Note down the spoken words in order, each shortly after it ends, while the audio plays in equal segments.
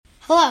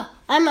Hello,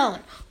 I'm Owen.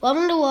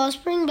 Welcome to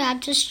Wellspring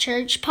Baptist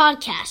Church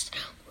Podcast.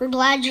 We're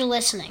glad you're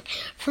listening.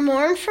 For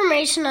more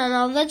information on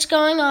all that's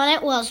going on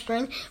at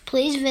Wellspring,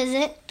 please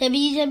visit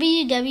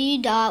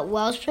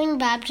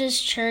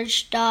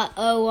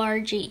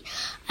www.wellspringbaptistchurch.org.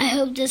 I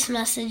hope this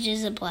message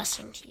is a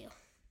blessing to you.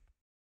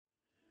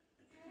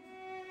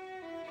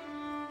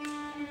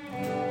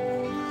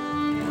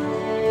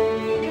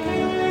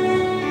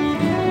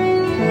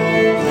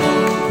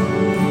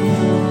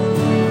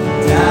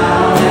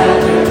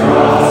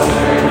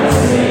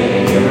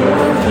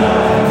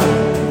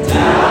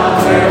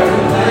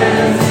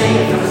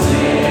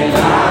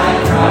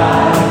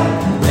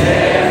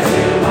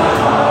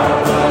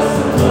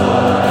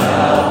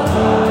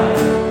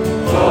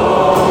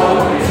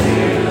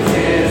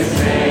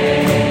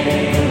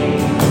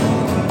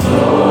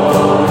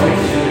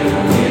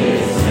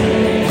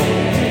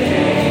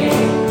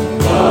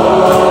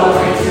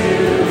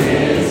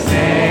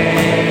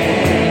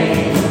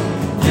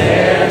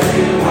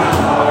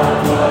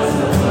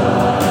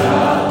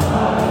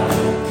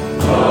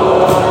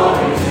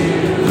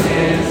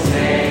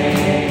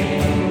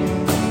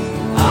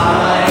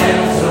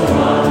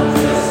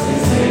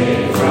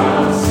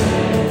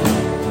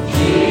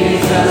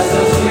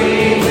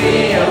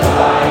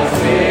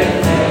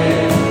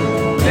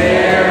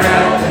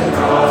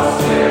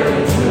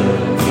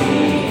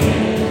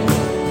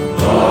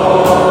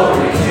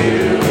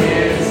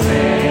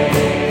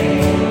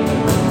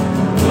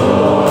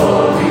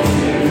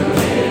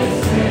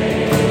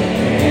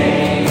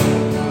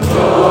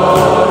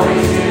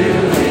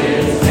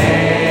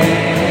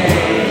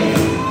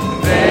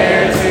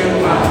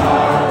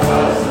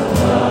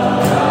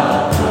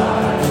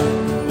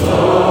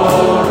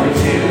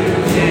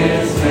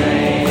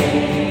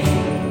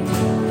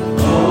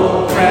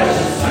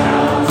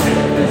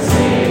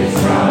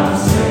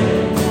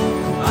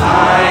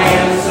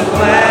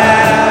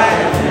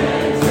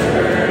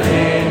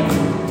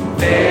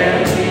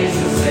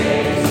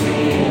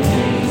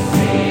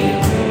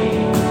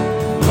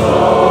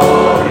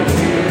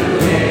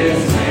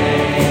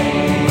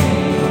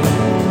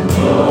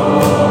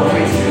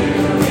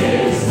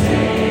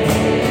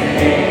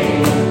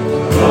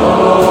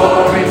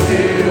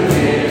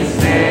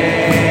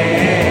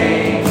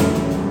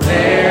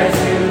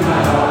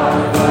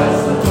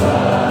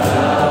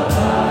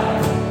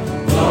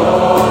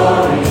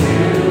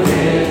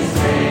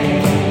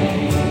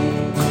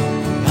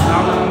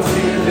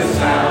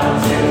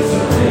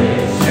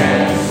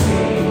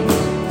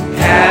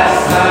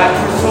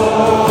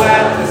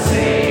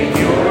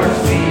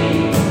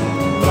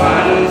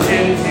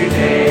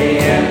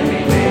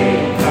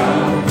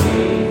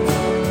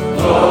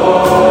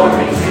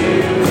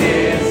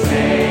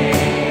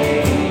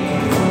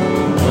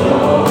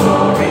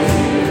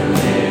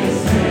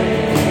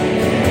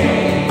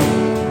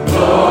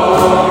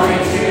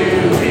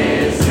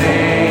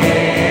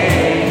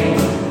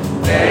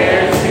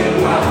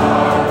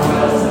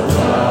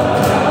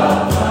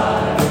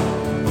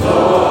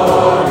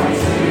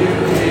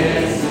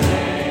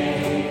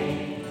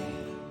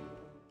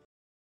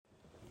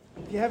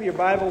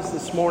 Bibles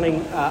this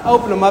morning,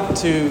 open them up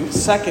to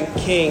 2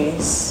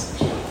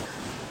 Kings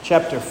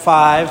chapter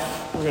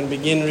 5. We're going to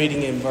begin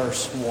reading in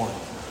verse 1.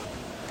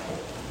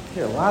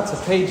 Here, lots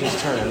of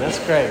pages turning. That's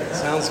great.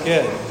 Sounds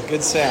good.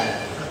 Good sound.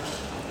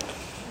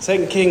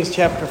 2 Kings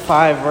chapter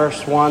 5,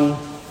 verse 1.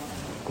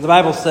 The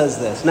Bible says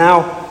this.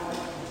 Now,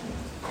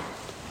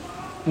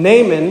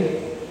 Naaman,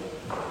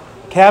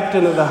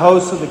 captain of the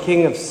host of the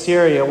king of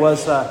Syria,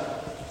 was a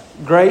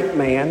great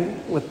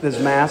man with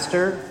his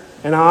master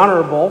and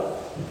honorable,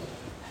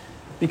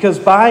 because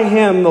by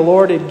him the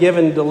Lord had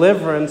given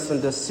deliverance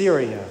into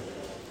Syria.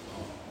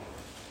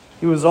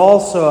 He was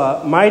also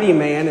a mighty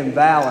man in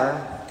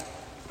valor,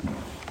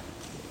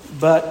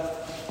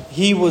 but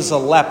he was a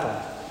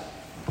leper.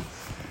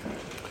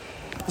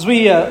 As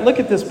we look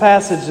at this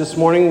passage this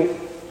morning,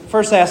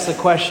 first ask the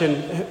question,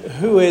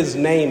 who is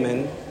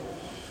Naaman?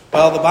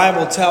 Well, the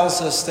Bible tells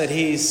us that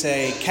he's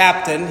a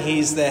captain.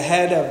 He's the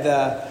head of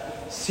the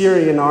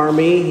Syrian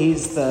army.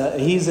 He's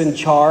in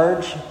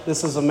charge.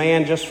 This is a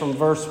man, just from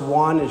verse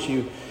 1 as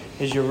you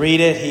read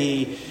it,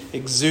 he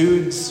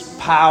exudes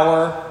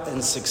power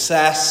and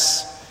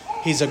success.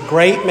 He's a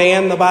great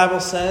man, the Bible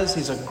says.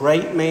 He's a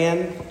great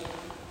man.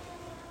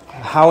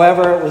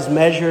 However, it was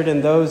measured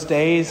in those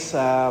days,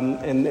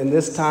 in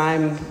this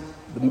time,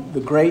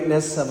 the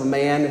greatness of a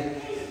man,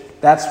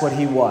 that's what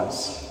he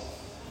was.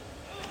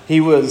 He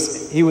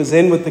was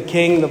in with the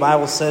king. The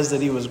Bible says that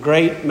he was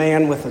great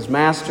man with his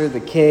master, the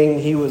king.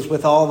 He was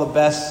with all the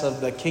best of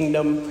the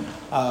kingdom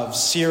of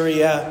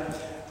Syria.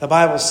 The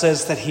Bible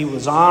says that he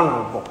was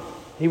honorable.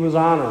 He was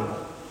honorable.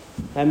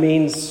 That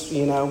means,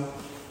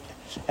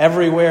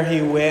 everywhere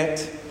he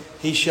went,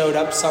 he showed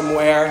up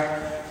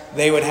somewhere,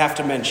 they would have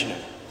to mention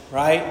it,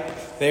 right?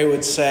 They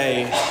would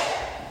say,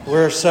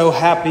 we're so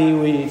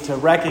happy to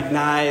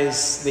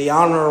recognize the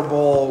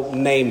honorable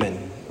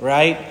Naaman,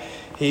 right?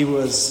 He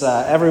was,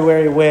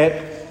 everywhere he went,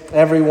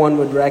 everyone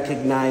would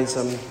recognize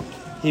him.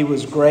 He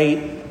was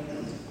great.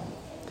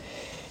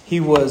 He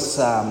was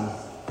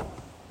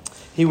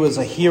He was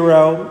a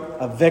hero,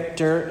 a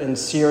victor in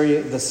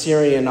Syria, the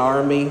Syrian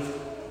army.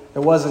 It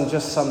wasn't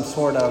just some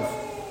sort of,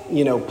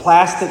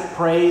 plastic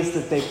praise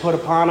that they put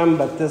upon him,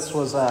 but this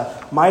was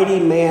a mighty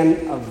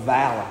man of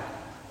valor.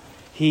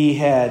 He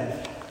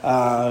had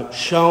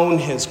shown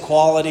his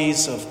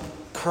qualities of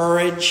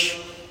courage,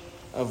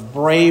 of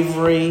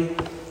bravery,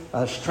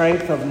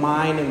 strength of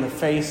mind in the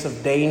face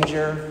of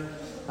danger.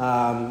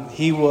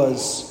 He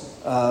was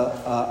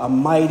a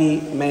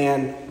mighty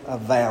man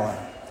of valor.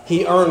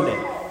 He earned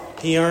it.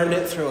 He earned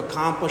it through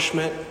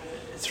accomplishment,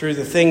 through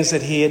the things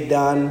that he had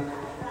done.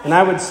 And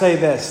I would say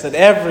this, that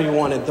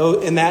everyone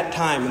in that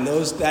time,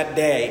 that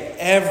day,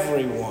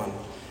 everyone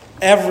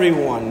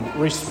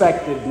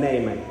respected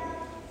Naaman.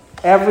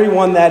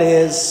 Everyone, that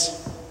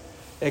is,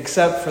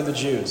 except for the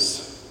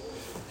Jews,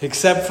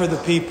 except for the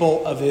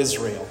people of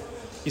Israel.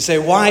 You say,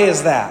 why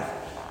is that?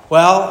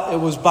 Well, it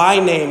was by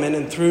Naaman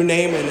and through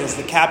Naaman as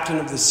the captain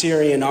of the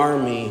Syrian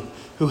army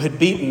who had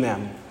beaten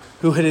them,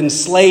 who had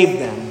enslaved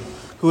them,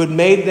 who had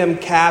made them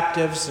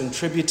captives and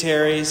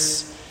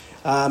tributaries.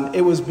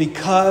 It was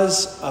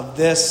because of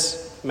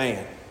this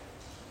man.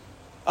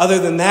 Other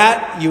than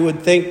that, you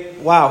would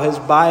think, wow, his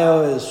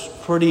bio is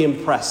pretty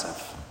impressive.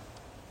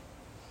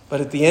 But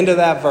at the end of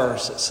that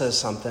verse, it says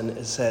something.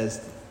 It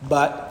says,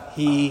 but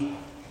he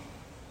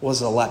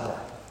was a leper.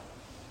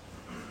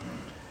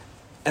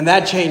 And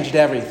that changed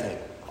everything.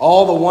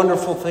 All the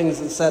wonderful things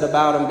that said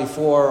about him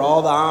before,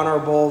 all the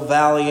honorable,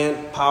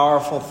 valiant,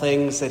 powerful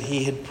things that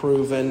he had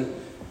proven,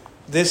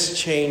 this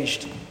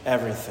changed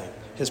everything.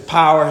 His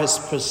power, his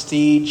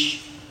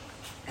prestige.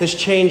 This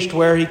changed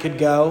where he could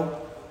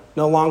go.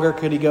 No longer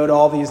could he go to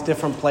all these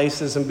different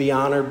places and be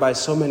honored by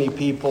so many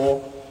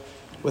people.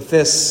 With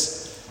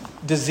this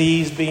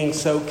disease being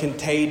so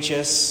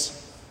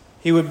contagious,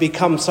 he would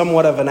become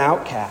somewhat of an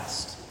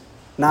outcast,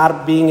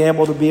 not being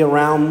able to be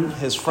around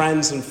his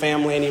friends and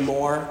family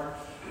anymore.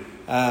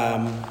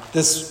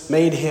 This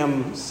made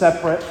him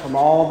separate from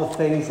all the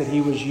things that he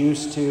was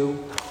used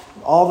to,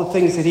 all the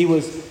things that he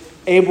was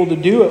able to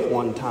do at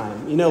one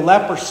time.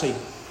 Leprosy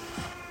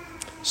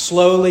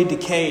slowly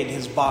decayed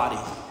his body,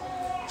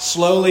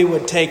 slowly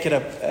would take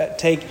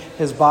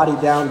his body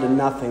down to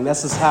nothing.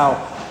 This is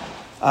how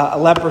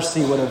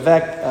leprosy would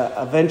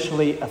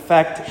eventually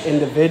affect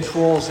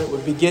individuals. It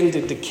would begin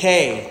to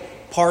decay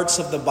parts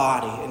of the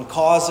body and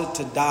cause it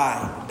to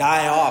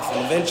die off,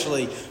 and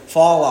eventually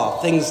fall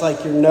off. Things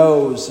like your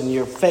nose and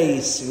your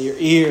face and your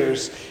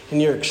ears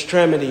and your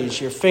extremities,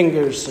 your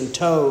fingers and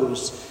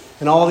toes,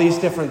 and all these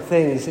different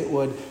things. It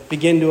would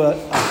begin to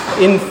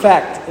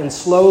infect and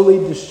slowly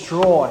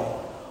destroy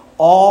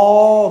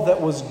all that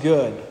was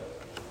good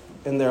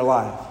in their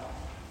life.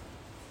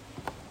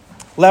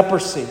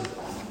 Leprosy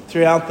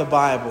throughout the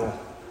Bible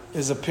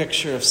is a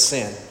picture of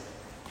sin.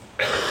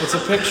 It's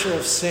a picture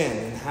of sin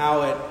and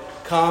how it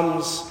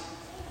comes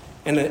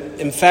and it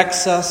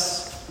infects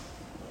us,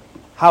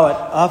 how it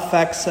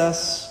affects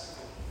us.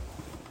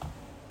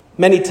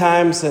 Many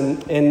times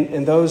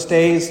in those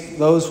days,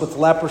 those with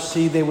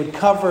leprosy, they would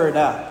cover it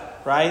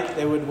up, right?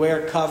 They would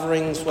wear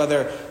coverings,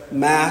 whether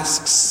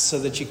masks so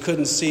that you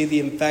couldn't see the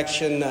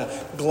infection,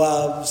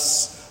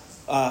 gloves,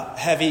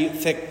 heavy,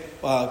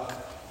 thick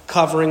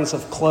coverings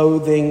of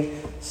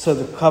clothing so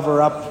to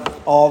cover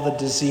up all the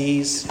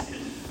disease.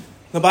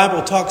 The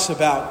Bible talks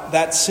about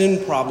that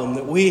sin problem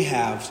that we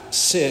have,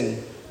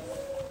 sin.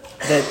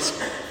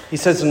 That he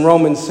says in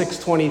Romans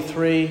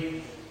 6:23,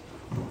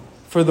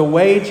 for the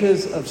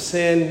wages of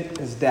sin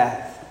is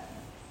death,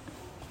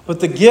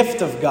 but the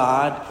gift of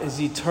God is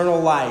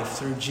eternal life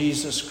through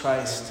Jesus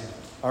Christ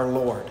our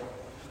Lord.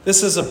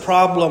 This is a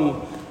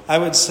problem, I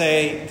would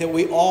say, that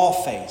we all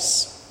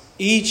face.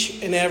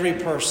 Each and every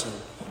person,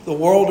 the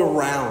world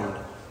around.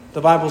 The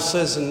Bible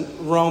says in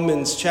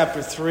Romans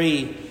chapter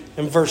 3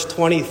 and verse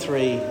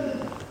 23,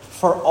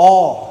 for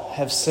all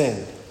have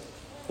sinned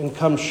and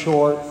come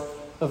short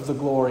of the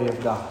glory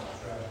of God.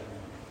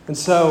 And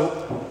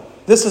so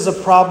this is a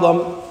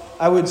problem,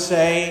 I would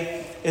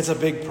say it's a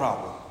big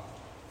problem.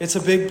 It's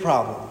a big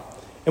problem.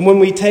 And when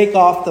we take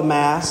off the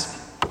mask,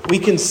 we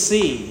can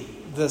see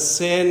the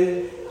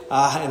sin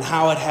and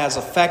how it has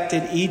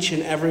affected each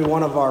and every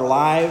one of our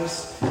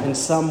lives in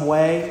some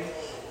way.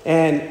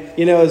 And,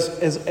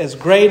 as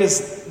great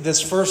as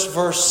this first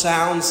verse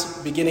sounds,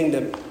 beginning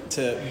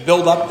to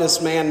build up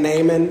this man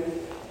Naaman,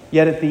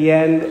 yet at the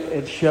end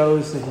it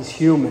shows that he's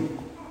human.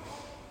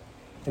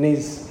 And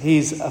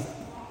he's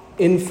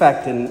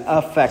infected and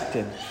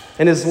affected.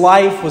 And his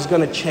life was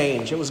going to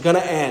change. It was going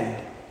to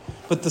end.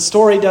 But the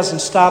story doesn't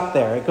stop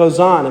there. It goes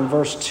on in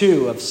verse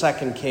 2 of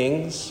 2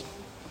 Kings.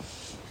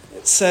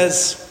 It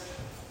says,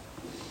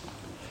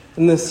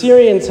 and the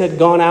Syrians had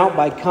gone out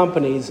by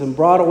companies and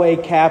brought away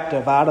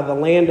captive out of the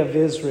land of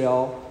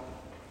Israel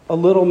a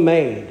little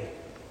maid.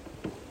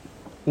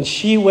 And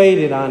she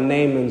waited on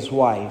Naaman's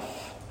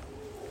wife.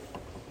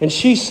 And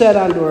she said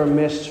unto her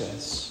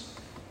mistress,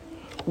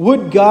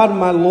 would God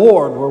my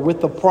Lord were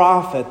with the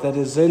prophet that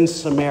is in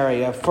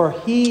Samaria, for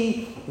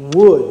he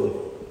would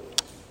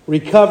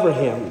recover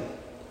him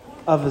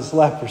of his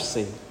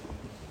leprosy.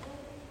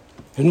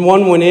 And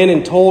one went in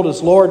and told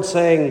his Lord,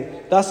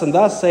 saying, Thus and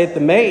thus saith the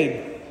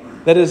maid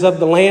that is of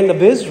the land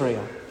of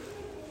Israel.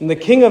 And the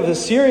king of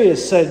Assyria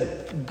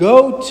said,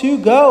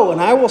 Go, and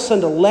I will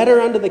send a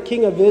letter unto the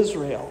king of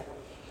Israel.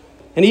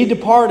 And he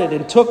departed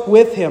and took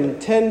with him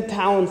 10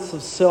 talents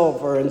of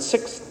silver and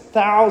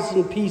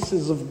 6,000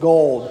 pieces of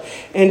gold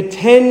and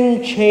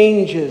 10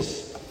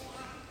 changes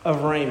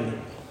of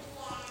raiment.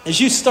 As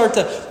you start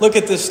to look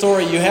at this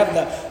story, you have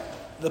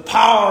the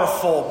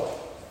powerful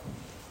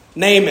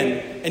Naaman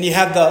and you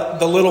have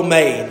the little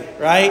maid,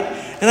 right?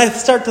 And I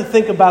start to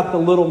think about the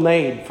little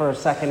maid for a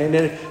second. And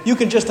then you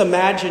can just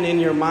imagine in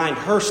your mind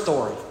her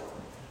story.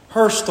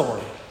 Her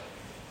story.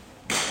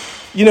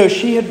 You know,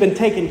 she had been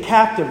taken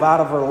captive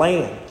out of her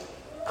land,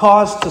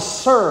 caused to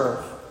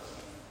serve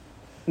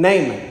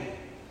Naaman.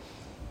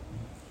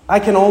 I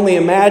can only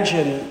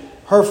imagine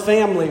her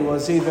family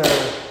was either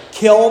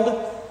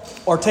killed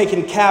or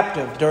taken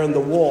captive during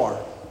the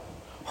war.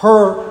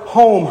 Her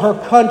home,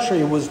 her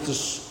country was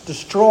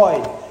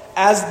destroyed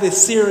as the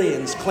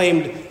Syrians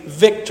claimed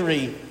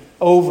victory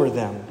over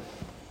them.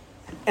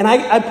 And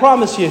I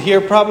promise you here,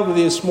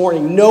 probably this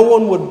morning, no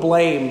one would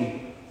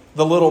blame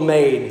the little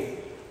maid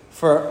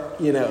for,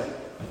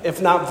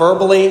 if not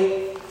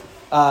verbally,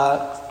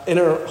 in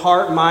her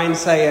heart and mind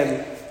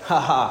saying,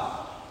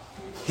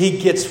 he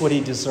gets what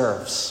he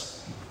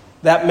deserves.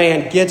 That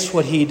man gets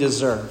what he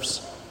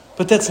deserves.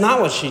 But that's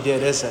not what she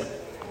did, is it?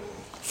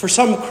 For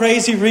some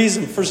crazy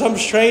reason, for some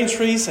strange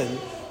reason,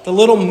 the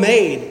little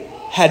maid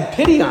had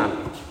pity on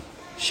him.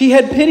 She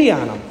had pity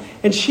on him.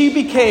 And she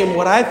became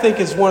what I think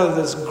is one of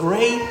those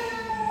great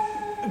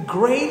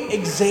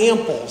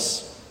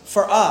examples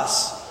for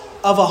us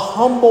of a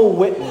humble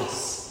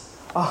witness.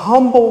 A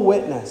humble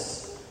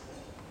witness.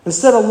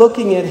 Instead of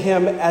looking at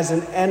him as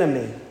an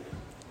enemy,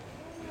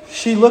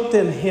 she looked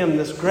at him,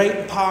 this great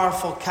and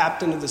powerful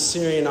captain of the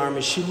Syrian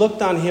army. She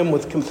looked on him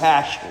with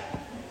compassion.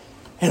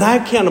 And I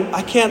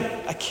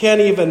can't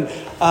even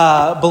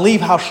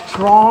believe how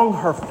strong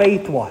her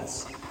faith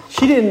was.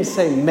 She didn't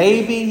say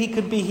maybe he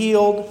could be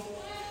healed.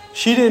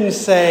 She didn't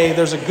say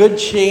there's a good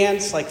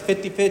chance, like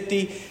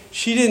 50-50.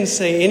 She didn't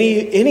say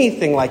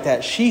anything like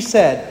that. She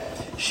said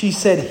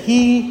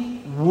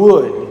he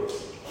would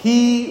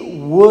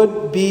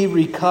be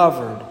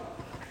recovered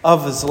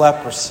of his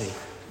leprosy.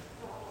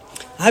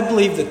 I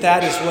believe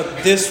that is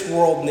what this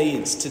world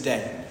needs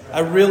today. I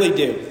really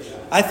do.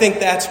 I think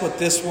that's what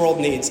this world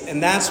needs.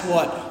 And that's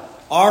what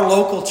our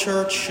local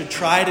church should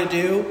try to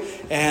do.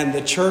 And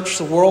the church,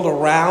 the world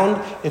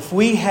around. If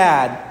we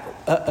had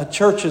a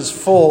churches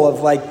full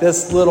of like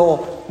this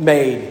little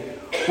maid,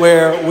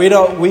 where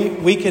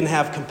we can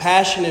have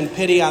compassion and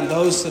pity on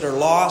those that are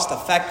lost,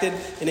 affected,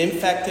 and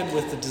infected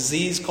with the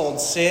disease called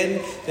sin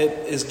that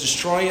is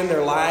destroying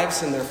their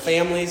lives and their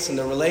families and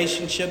their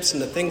relationships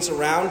and the things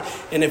around.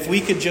 And if we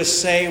could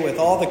just say with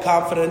all the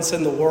confidence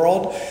in the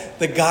world,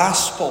 the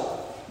gospel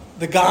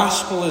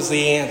is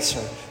the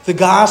answer. The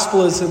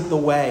gospel is the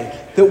way.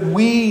 That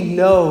we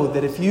know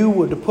that if you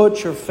were to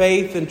put your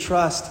faith and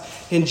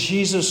trust in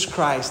Jesus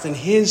Christ and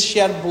his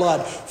shed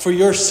blood for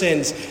your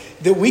sins,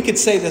 that we could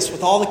say this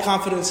with all the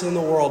confidence in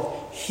the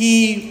world.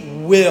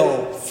 He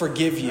will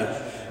forgive you.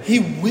 He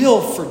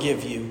will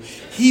forgive you.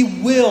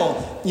 He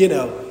will,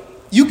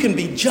 you can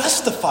be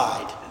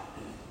justified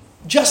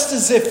just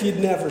as if you'd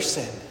never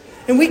sinned.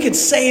 And we could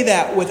say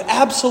that with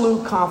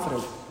absolute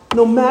confidence.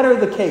 No matter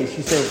the case,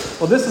 you say,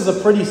 well, this is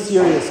a pretty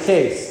serious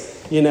case.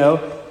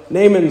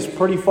 Naaman's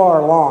pretty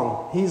far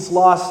along. He's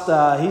lost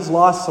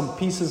some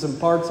pieces and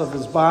parts of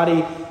his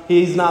body.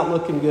 He's not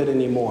looking good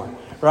anymore,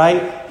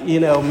 right?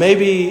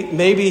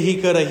 Maybe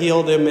he could have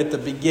healed him at the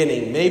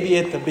beginning, maybe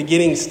at the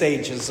beginning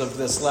stages of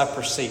this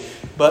leprosy.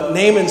 But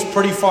Naaman's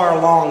pretty far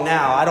along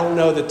now. I don't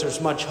know that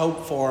there's much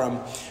hope for him.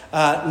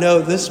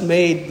 No, this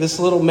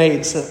little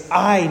maid said,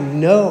 I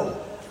know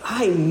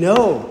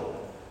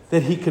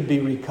that he could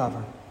be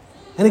recovered.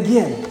 And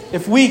again,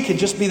 if we could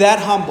just be that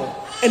humble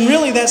and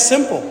really that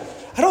simple,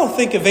 I don't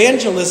think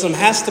evangelism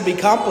has to be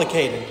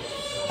complicated.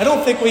 I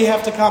don't think we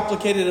have to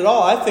complicate it at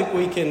all. I think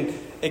we can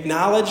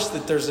acknowledge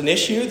that there's an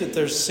issue, that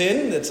there's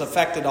sin that's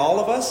affected all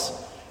of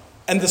us.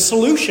 And the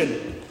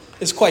solution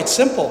is quite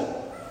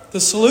simple. The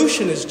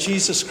solution is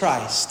Jesus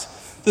Christ.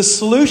 The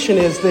solution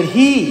is that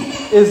he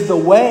is the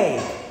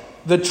way,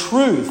 the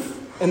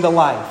truth, and the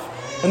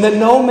life. And that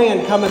no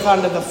man cometh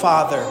unto the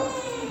Father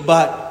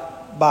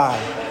but by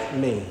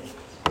me.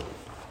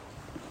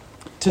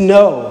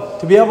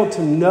 To be able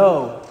to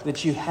know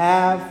that you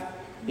have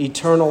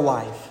eternal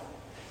life.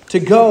 To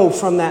go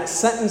from that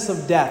sentence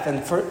of death.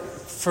 And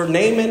for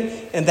Naaman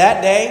in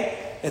that day,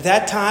 at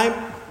that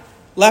time,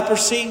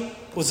 leprosy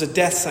was a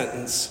death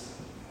sentence.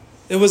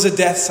 It was a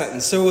death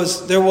sentence.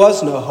 There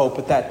was no hope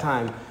at that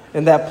time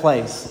in that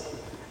place.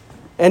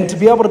 And to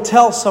be able to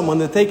tell someone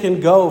that they can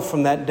go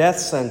from that death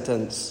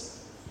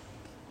sentence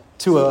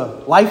to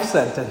a life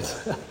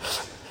sentence,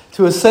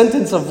 to a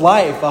sentence of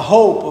life, a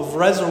hope of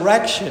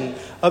resurrection,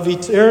 of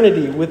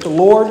eternity with the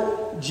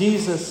Lord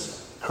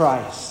Jesus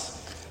Christ.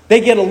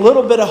 They get a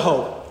little bit of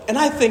hope. And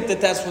I think that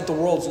that's what the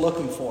world's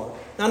looking for.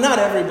 Now, not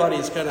everybody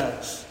wants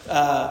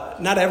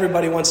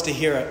to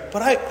hear it,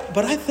 but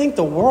I think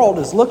the world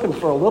is looking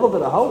for a little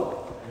bit of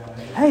hope.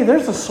 Hey,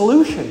 there's a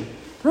solution.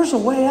 There's a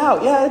way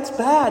out. Yeah, it's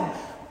bad,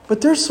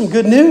 but there's some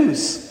good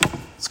news.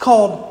 It's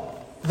called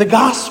the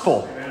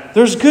gospel.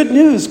 There's good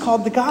news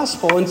called the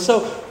gospel. And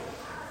so,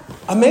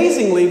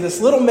 amazingly,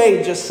 this little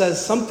maid just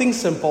says something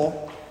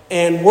simple,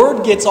 and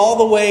word gets all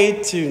the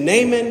way to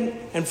Naaman,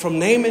 and from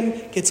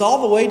Naaman gets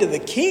all the way to the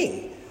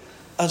king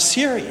of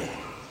Syria.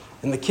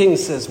 And the king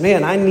says,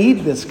 man, I need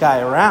this guy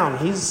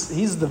around.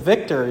 He's the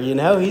victor,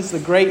 He's the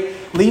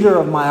great leader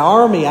of my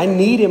army. I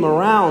need him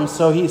around.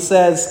 So he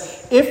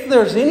says, if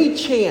there's any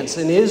chance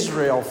in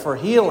Israel for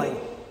healing,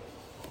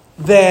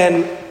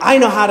 then I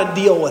know how to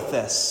deal with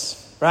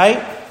this,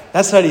 right?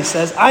 That's what he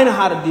says. I know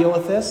how to deal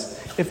with this.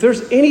 If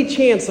there's any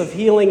chance of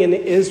healing in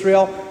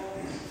Israel,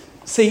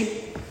 see,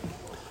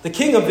 the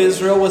king of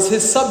Israel was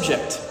his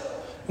subject.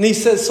 And he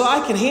says, so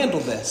I can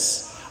handle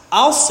this.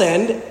 I'll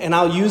send and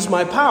I'll use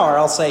my power.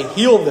 I'll say,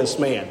 heal this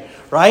man,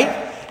 right?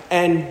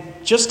 And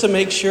just to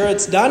make sure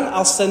it's done,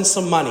 I'll send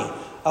some money.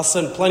 I'll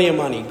send plenty of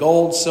money.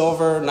 Gold,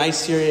 silver, nice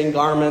Syrian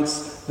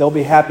garments. They'll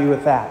be happy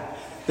with that.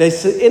 They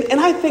said, and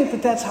I think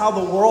that that's how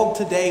the world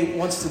today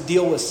wants to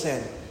deal with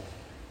sin.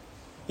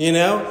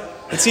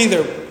 It's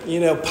either,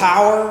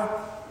 power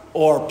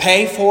or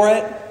pay for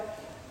it,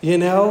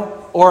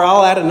 or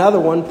I'll add another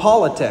one,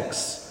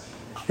 politics.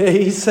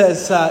 He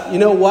says, you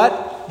know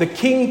what? One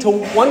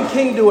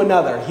king to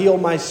another, heal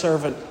my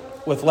servant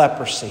with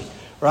leprosy,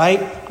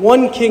 right?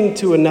 One king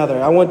to another.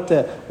 I want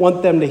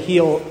them to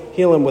heal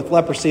him with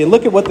leprosy. And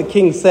look at what the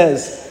king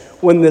says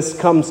when this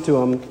comes to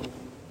him.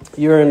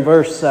 You're in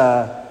verse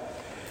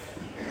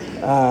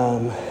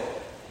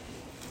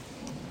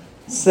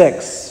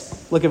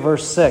 6. Look at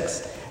verse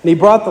 6. And he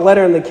brought the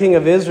letter unto the king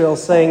of Israel,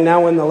 saying,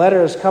 now when the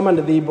letter is come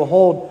unto thee,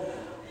 behold,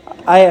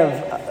 I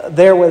have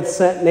therewith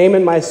sent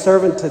Naaman my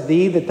servant to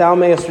thee, that thou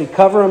mayest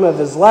recover him of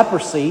his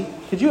leprosy.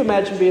 Could you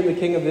imagine being the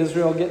king of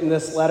Israel, getting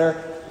this letter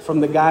from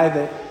the guy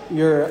that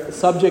you're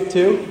subject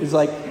to? He's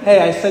like,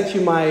 hey, I sent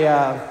you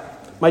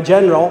my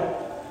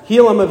general.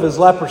 Heal him of his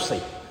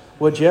leprosy,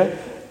 would you?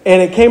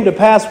 And it came to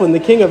pass when the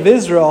king of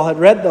Israel had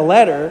read the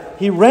letter,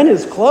 he rent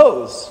his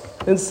clothes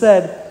and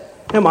said,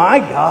 am I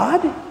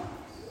God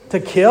to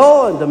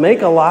kill and to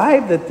make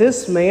alive, that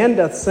this man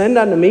doth send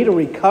unto me to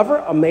recover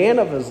a man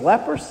of his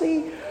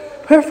leprosy?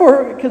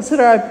 Wherefore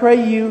consider, I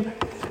pray you,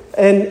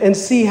 and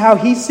see how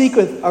he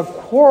seeketh a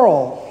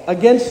quarrel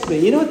against me.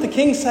 You know what the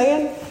king's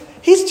saying?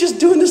 He's just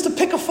doing this to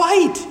pick a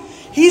fight.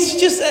 He's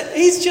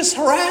just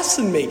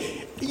harassing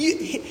me.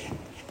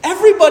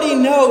 Everybody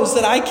knows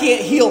that I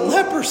can't heal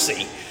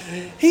leprosy.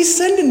 He's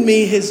sending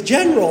me his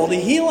general to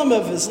heal him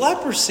of his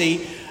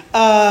leprosy.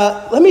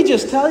 Let me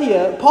just tell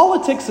you,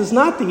 politics is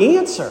not the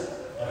answer.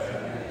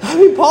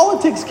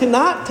 Politics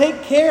cannot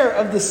take care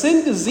of the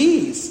sin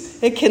disease.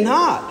 It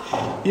cannot.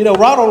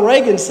 Ronald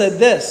Reagan said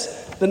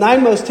this, the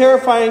 9 most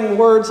terrifying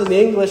words in the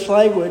English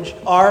language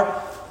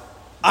are,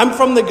 I'm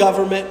from the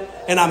government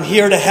and I'm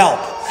here to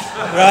help.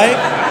 Right?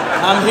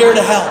 I'm here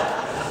to help.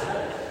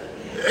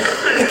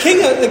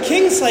 The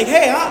king's like,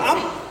 hey,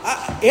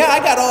 I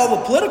got all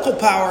the political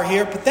power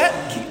here, but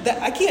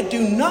that I can't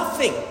do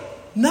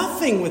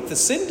nothing with the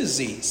sin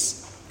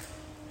disease.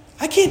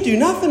 I can't do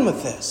nothing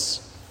with this.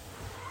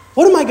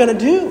 What am I going to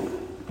do?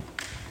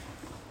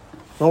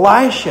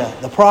 Elisha,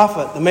 the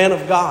prophet, the man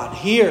of God,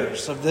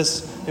 hears of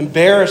this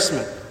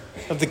embarrassment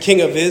of the king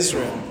of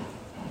Israel,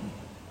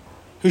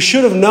 who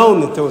should have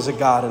known that there was a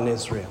God in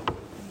Israel.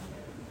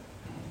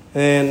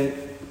 And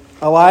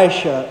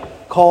Elisha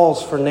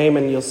calls for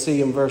Naaman. You'll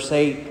see in verse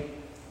 8,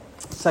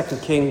 2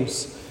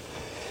 Kings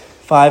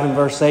 5 and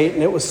verse 8.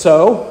 And it was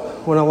so,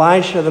 when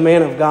Elisha, the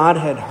man of God,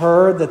 had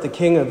heard that the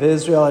king of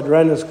Israel had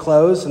rent his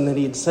clothes, and that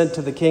he had sent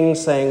to the king,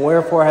 saying,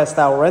 wherefore hast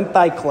thou rent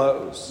thy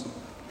clothes?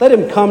 Let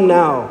him come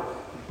now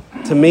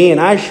to me,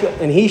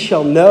 and he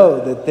shall know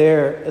that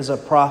there is a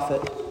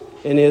prophet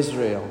in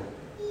Israel.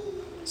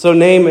 So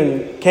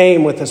Naaman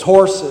came with his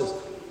horses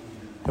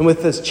and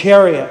with his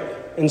chariot,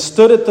 and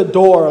stood at the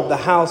door of the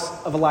house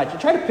of Elijah.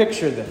 Try to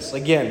picture this.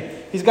 Again,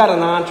 he's got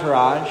an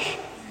entourage.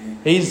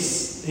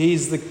 He's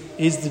the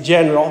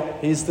general.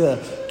 He's the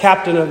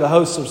captain of the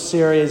hosts of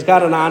Syria. He's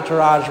got an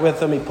entourage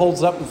with him. He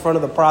pulls up in front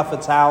of the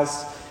prophet's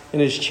house in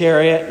his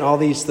chariot and all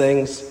these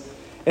things.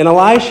 And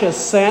Elisha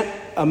sent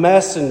a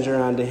messenger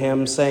unto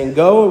him, saying,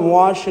 go and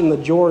wash in the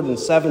Jordan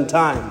 7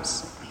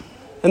 times,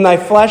 and thy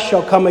flesh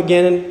shall come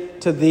again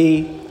to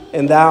thee,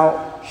 and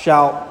thou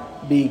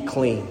shalt be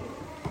clean.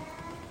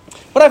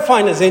 What I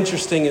find is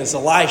interesting is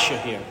Elisha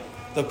here,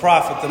 the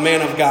prophet, the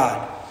man of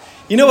God.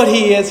 You know what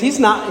he is? He's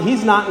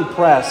not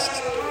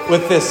impressed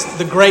with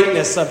the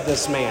greatness of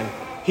this man.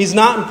 He's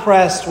not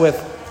impressed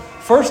with,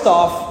 first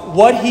off,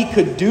 what he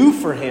could do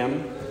for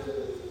him.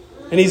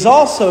 And he's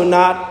also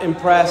not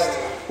impressed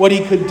what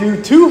he could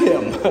do to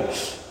him.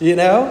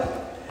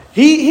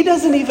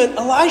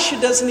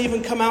 Elisha doesn't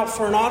even come out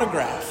for an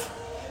autograph.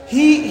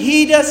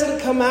 He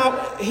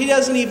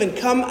doesn't even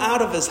come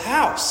out of his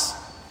house.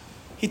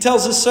 He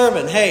tells his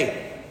servant,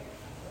 hey,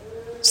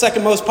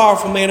 second most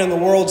powerful man in the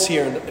world's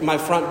here at my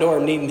front door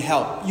needing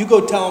help. You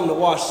go tell him to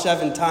wash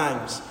 7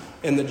 times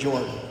in the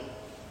Jordan.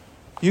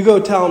 You go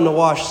tell him to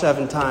wash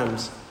 7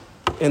 times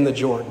in the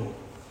Jordan.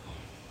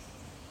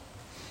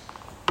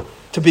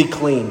 To be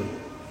clean.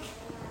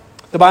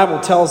 The Bible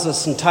tells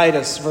us in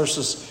Titus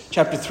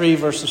chapter 3,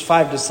 verses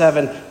 5 to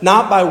 7,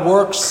 not by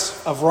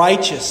works of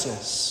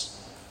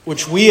righteousness,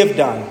 which we have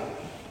done,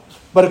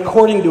 but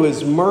according to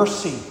his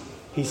mercy,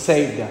 he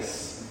saved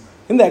us.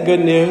 Isn't that good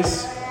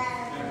news?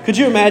 Could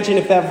you imagine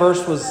if that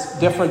verse was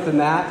different than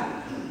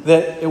that?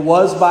 That it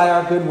was by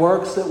our good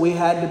works that we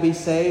had to be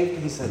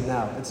saved? He said,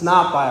 no, it's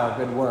not by our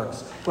good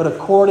works, but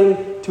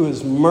according to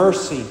his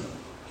mercy,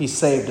 he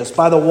saved us.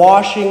 By the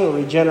washing, the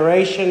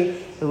regeneration,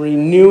 the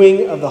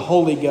renewing of the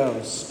Holy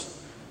Ghost,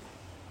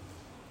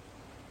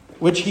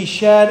 which he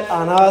shed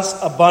on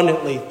us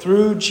abundantly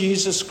through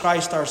Jesus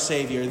Christ our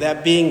Savior,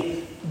 that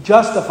being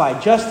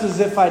justified, just as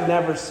if I'd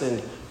never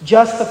sinned,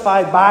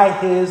 justified by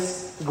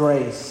his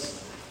grace,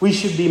 we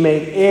should be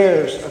made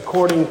heirs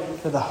according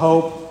to the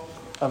hope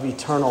of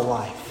eternal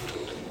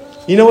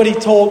life. You know what he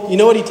told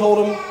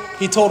him?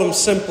 He told him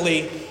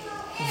simply,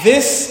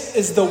 this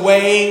is the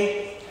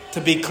way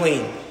to be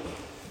clean.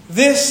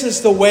 This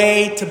is the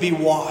way to be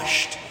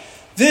washed.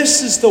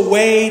 This is the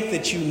way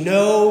that you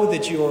know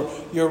that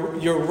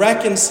you're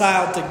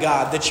reconciled to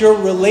God, that your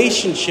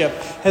relationship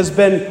has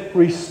been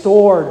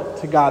restored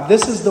to God.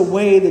 This is the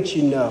way that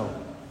you know.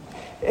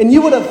 And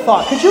you would have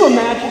thought, could you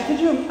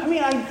imagine,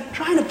 I'm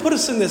trying to put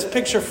us in this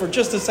picture for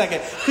just a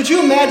second. Could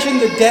you imagine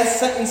the death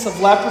sentence of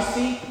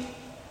leprosy?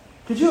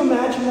 Could you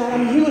imagine that? I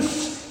mean,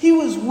 he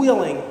was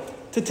willing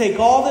to take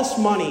all this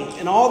money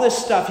and all this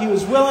stuff. He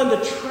was willing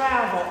to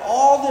travel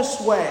all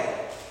this way.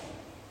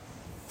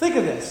 Think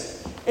of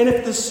this. And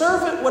if the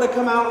servant would have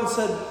come out and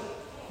said,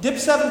 dip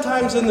 7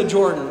 times in the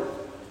Jordan,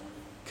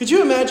 could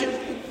you imagine?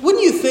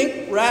 Wouldn't you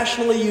think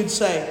rationally you'd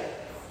say,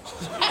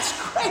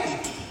 that's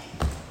great.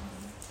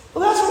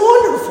 Well, that's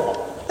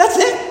wonderful. That's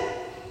it.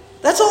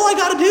 That's all I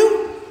got to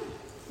do.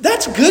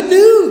 That's good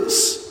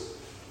news.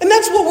 And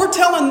that's what we're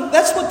telling,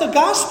 that's what the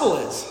gospel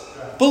is.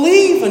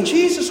 Believe in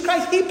Jesus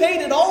Christ. He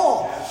paid it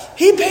all.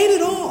 He paid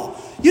it all.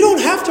 You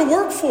don't have to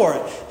work for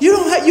it.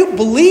 You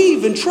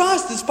believe and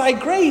trust. It's by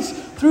grace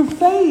through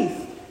faith.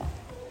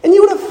 And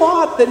you would have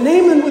thought that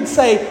Naaman would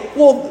say,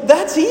 well,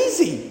 that's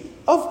easy.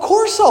 Of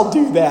course I'll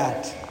do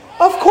that.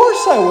 Of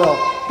course I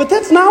will. But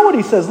that's not what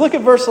he says. Look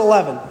at verse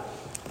 11.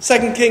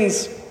 2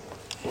 Kings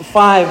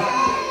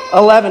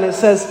 5:11. It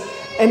says,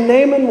 and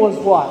Naaman was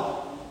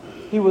what?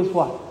 He was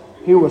what?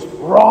 He was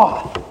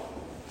wroth.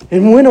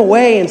 And went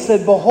away and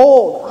said,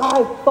 behold,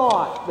 I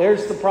thought.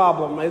 There's the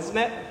problem, isn't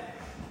it?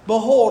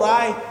 Behold,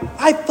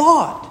 I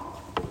thought.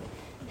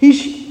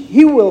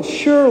 He will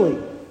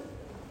surely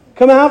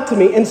come out to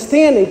me and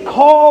stand and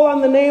call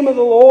on the name of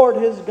the Lord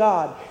his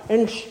God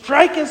and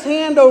strike his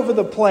hand over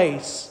the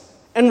place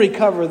and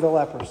recover the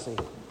leprosy.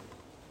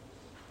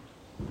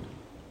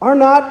 Are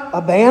not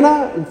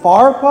Abana and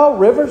Pharpar,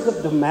 rivers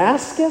of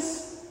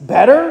Damascus,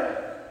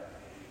 better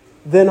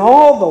than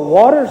all the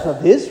waters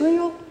of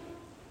Israel?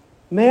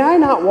 May I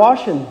not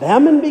wash in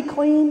them and be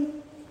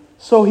clean?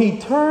 So he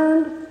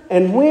turned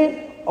and went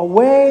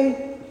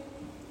away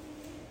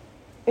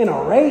in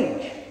a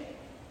rage.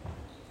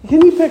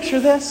 Can you picture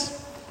this?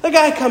 The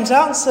guy comes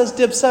out and says,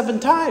 dip 7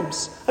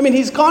 times. I mean,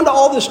 he's gone to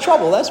all this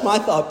trouble. That's my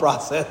thought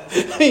process.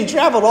 He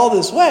traveled all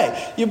this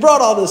way. You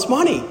brought all this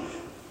money.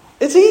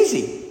 It's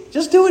easy.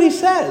 Just do what he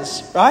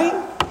says, right?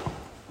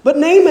 But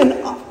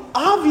Naaman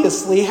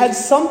obviously had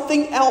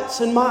something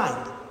else in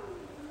mind.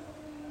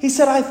 He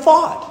said, I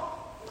thought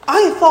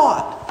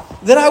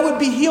that I would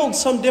be healed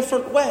some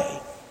different way.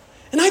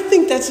 And I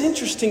think that's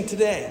interesting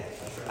today.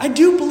 I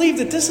do believe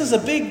that this is a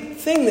big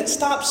thing that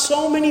stops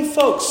so many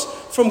folks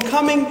from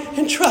coming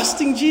and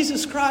trusting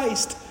Jesus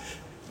Christ.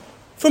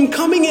 From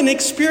coming and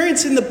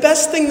experiencing the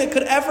best thing that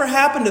could ever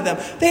happen to them.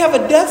 They have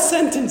a death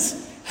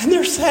sentence and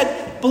they're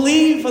said,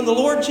 believe on the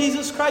Lord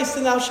Jesus Christ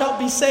and thou shalt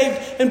be saved.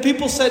 And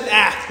people said,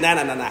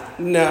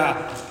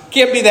 no,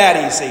 can't be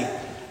that easy.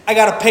 I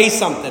got to pay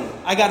something.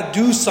 I got to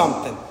do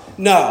something.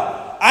 No.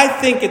 I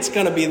think it's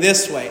going to be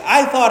this way.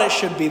 I thought it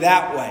should be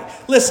that way.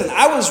 Listen,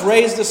 I was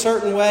raised a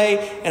certain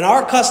way, and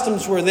our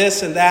customs were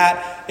this and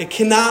that. It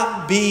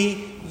cannot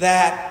be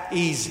that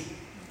easy,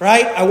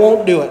 right? I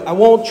won't do it. I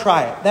won't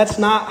try it. That's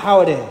not how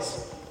it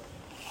is.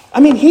 I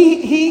mean,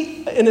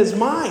 he in his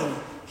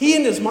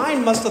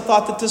mind must have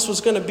thought that this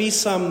was going to be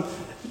some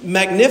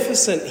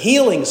magnificent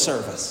healing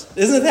service.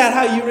 Isn't that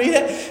how you read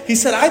it? He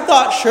said, I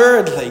thought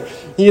surely,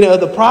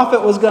 the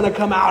prophet was going to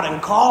come out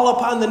and call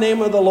upon the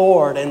name of the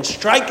Lord and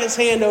strike his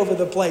hand over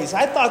the place.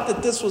 I thought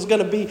that this was going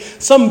to be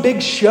some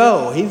big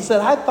show. He said,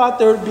 I thought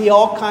there would be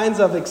all kinds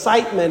of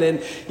excitement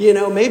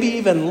and, maybe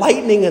even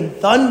lightning and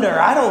thunder.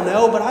 I don't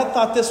know, but I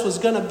thought this was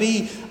going to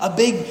be a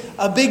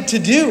big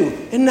to-do.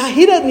 And now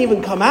he doesn't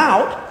even come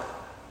out.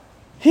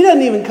 He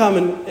doesn't even come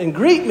and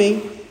greet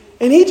me.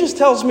 And he just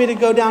tells me to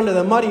go down to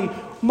the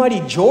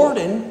muddy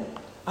Jordan.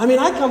 I mean,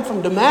 I come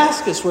from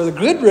Damascus where the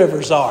good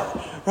rivers are,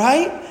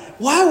 right?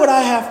 Why would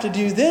I have to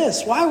do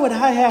this? Why would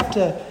I have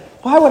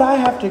Why would I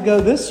have to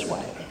go this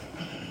way?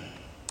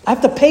 I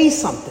have to pay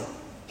something.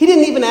 He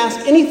didn't even ask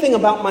anything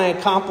about my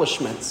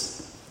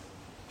accomplishments.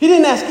 He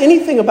didn't ask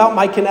anything about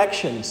my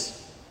connections.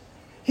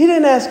 He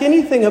didn't ask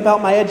anything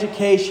about my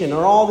education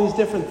or all these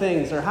different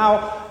things or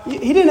how.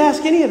 He didn't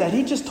ask any of that.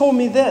 He just told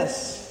me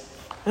this.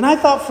 And I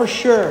thought for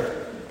sure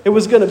it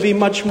was going to be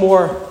much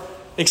more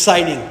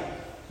exciting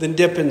than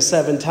dipping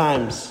 7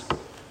 times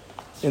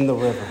in the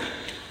river.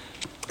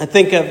 I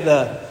think of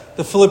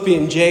the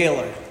Philippian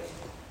jailer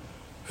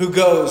who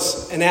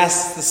goes and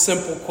asks the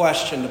simple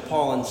question to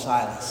Paul and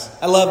Silas.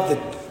 I love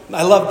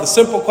the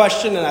simple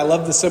question and I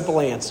love the simple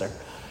answer.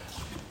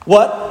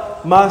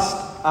 What must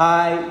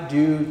I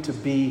do to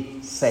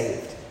be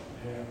saved?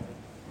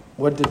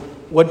 What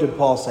did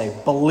Paul say?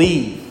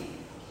 Believe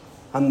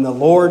on the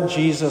Lord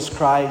Jesus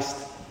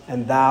Christ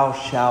and thou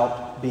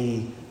shalt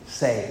be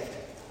saved.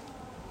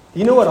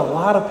 You know what a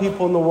lot of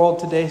people in the world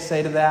today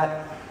say to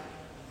that?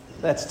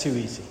 That's too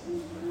easy.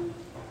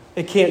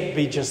 It can't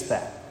be just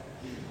that.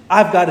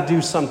 I've got to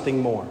do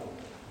something more.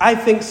 I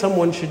think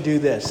someone should do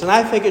this, and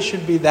I think it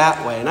should be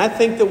that way, and I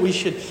think that we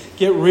should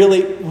get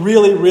really,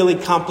 really, really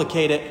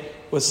complicated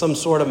with some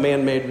sort of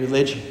man-made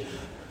religion.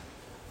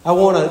 I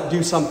want to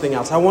do something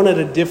else. I want it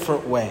a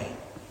different way.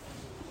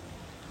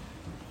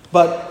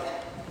 But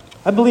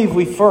I believe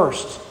we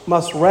first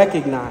must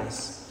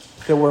recognize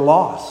that we're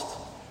lost.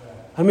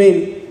 I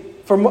mean,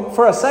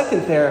 for a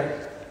second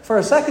there,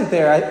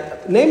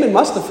 Naaman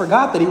must have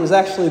forgot that he was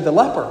actually the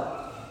leper.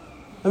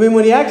 I mean,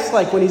 when he acts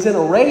like when he's in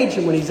a rage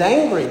and when he's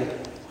angry,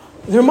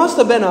 there must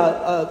have been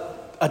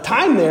a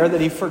time there that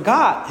he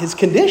forgot his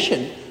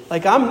condition.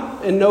 Like,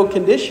 I'm in no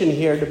condition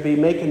here to be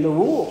making the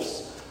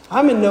rules.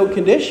 I'm in no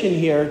condition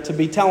here to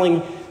be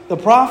telling the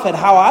prophet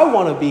how I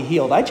want to be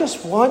healed. I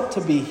just want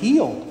to be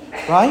healed,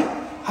 right?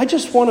 I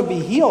just want to be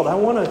healed. I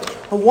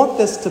want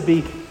this to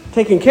be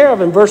taken care of.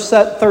 In verse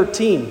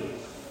 13,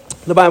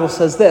 the Bible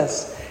says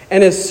this,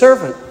 and his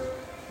servant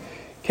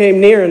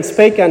came near and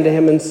spake unto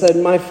him and said,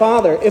 My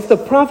father, if the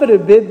prophet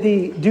had bid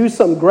thee do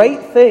some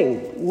great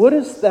thing,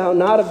 wouldest thou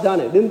not have done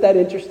it? Isn't that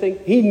interesting?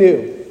 He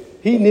knew.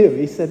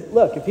 He said,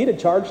 look, if he'd have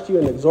charged you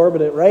an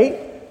exorbitant rate,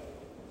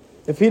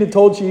 if he'd have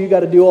told you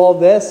got to do all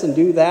this and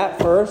do that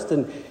first,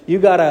 and you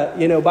got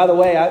to, by the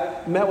way,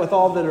 I met with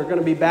all that are going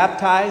to be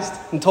baptized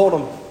and told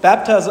them,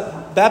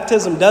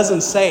 baptism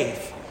doesn't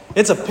save.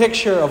 It's a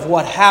picture of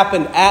what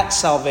happened at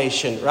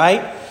salvation,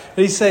 right? And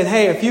he's saying,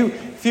 hey, if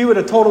you would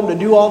have told them to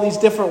do all these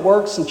different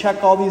works and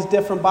check all these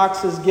different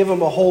boxes, give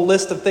them a whole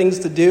list of things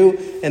to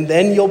do, and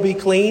then you'll be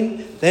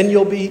clean, then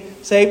you'll be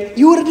saved,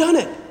 you would have done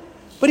it.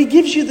 But he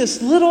gives you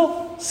this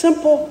little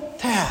simple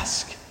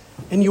task,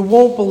 and you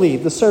won't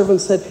believe. The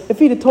servant said, if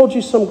he'd have told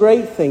you some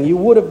great thing, you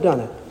would have done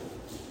it.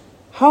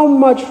 How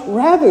much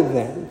rather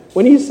then,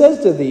 when he says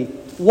to thee,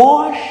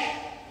 wash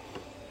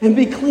and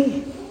be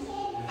clean?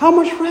 How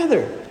much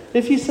rather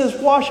if he says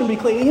wash and be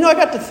clean? I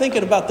got to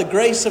thinking about the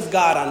grace of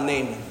God on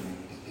Naaman.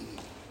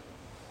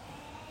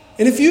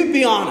 And if you'd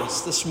be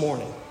honest this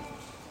morning,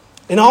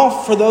 and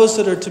all for those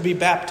that are to be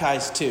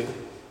baptized too,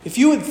 if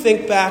you would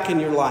think back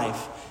in your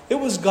life, it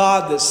was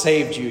God that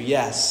saved you,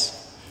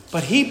 yes.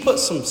 But he put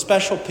some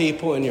special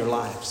people in your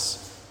lives.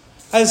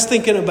 I was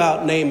thinking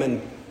about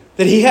Naaman,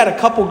 that he had a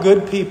couple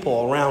good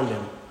people around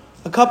him.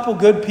 A couple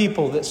good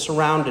people that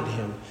surrounded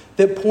him,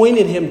 that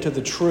pointed him to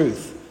the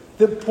truth,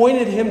 that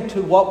pointed him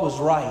to what was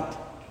right.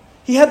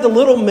 He had the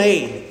little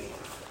maid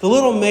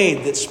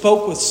that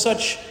spoke with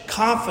such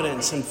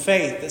confidence and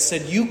faith that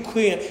said, you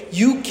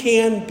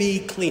can be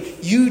clean.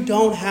 You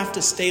don't have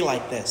to stay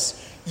like this.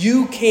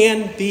 You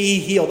can be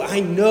healed. I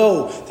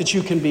know that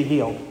you can be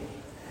healed.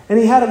 And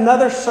he had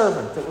another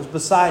servant that was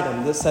beside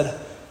him that said,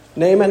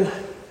 Naaman,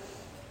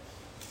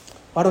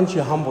 why don't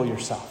you humble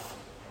yourself?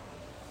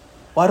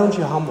 Why don't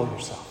you humble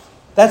yourself?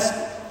 That's,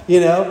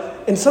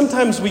 and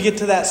sometimes we get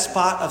to that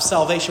spot of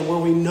salvation where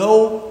we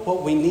know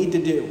what we need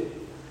to do.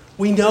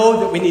 We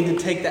know that we need to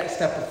take that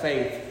step of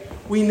faith.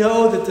 We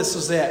know that this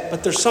is it,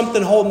 but there's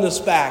something holding us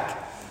back.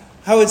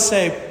 I would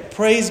say,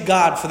 praise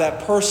God for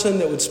that person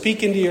that would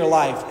speak into your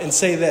life and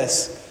say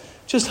this.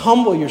 Just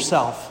humble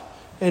yourself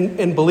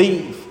and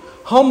believe.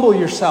 Humble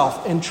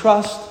yourself and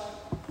trust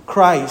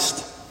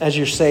Christ as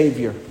your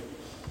Savior.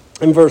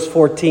 In verse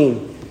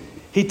 14,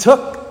 he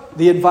took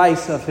the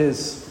advice of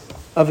his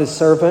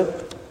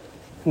servant.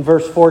 In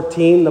verse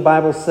 14, the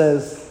Bible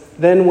says,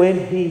 then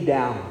went he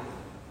down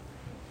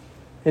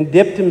and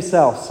dipped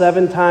himself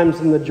 7 times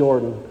in the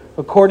Jordan,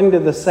 according to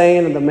the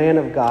saying of the man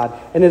of God.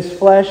 And his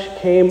flesh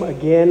came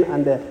again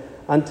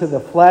unto the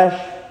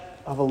flesh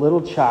of a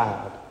little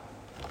child,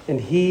 and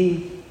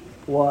he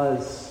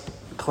was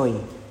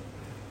clean.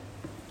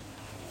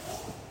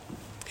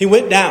 He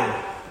went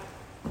down.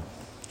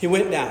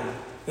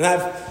 And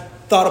I've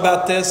thought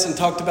about this and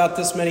talked about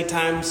this many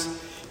times.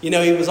 He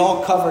was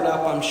all covered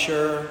up, I'm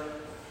sure,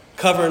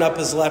 covering up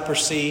his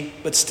leprosy,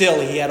 but still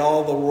he had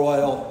all the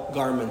royal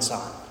garments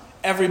on.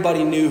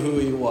 Everybody knew who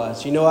he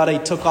was. You know how he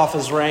took off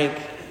his rank?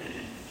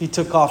 He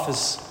took off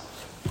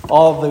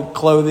all the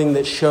clothing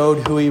that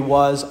showed who he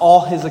was,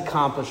 all his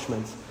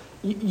accomplishments.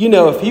 You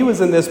know, if he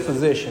was in this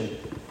position,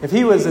 if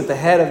he was at the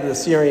head of the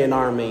Syrian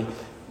army,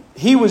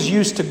 he was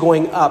used to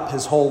going up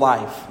his whole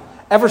life.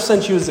 Ever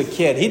since he was a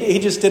kid, he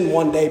just didn't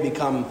one day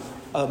become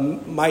a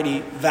mighty,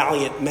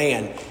 valiant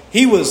man.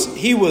 He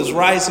was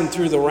rising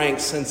through the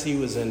ranks since he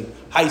was in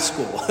high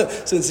school,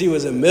 since he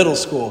was in middle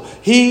school.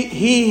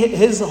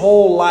 His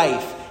whole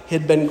life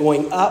had been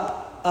going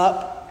up,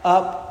 up,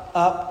 up,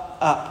 up,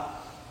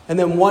 up. And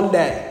then one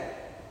day,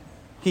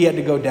 he had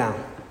to go down.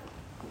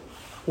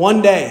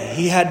 One day,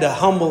 he had to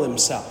humble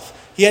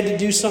himself. He had to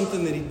do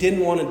something that he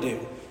didn't want to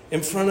do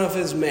in front of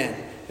his men,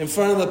 in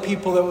front of the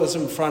people that was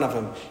in front of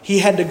him. He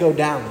had to go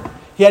down.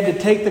 He had to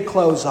take the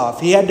clothes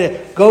off. He had to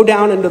go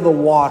down into the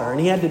water, and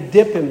he had to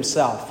dip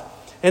himself.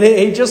 And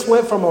he just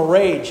went from a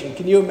rage. And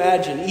can you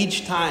imagine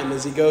each time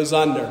as he goes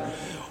under?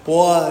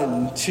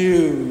 1,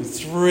 2,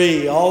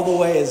 3, all the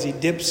way as he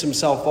dips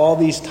himself all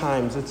these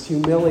times. It's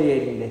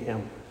humiliating to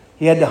him.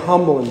 He had to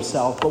humble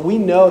himself. But we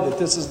know that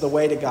this is the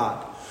way to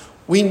God.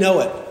 We know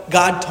it.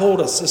 God told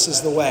us this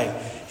is the way.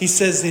 He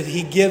says that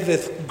he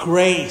giveth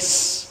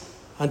grace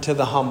unto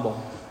the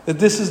humble. That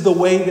this is the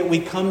way that we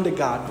come to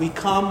God. We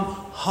come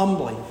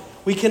humbly.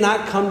 We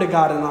cannot come to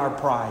God in our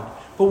pride,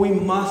 but we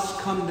must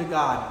come to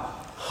God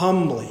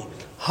humbly,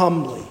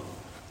 humbly.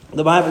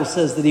 The Bible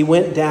says that he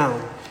went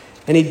down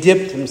and he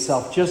dipped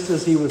himself just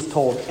as he was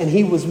told, and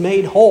he was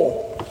made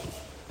whole.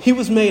 He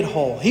was made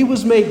whole. He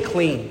was made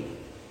clean.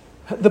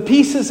 The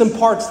pieces and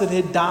parts that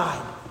had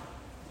died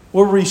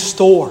were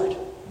restored.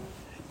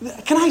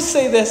 Can I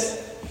say this?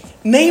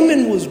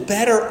 Naaman was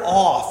better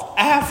off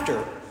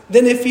after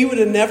than if he would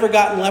have never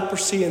gotten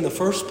leprosy in the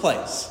first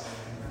place.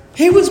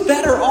 He was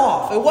better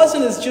off. It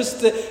wasn't as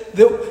just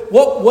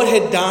what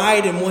had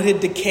died and what had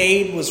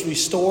decayed was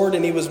restored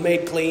and he was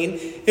made clean.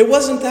 It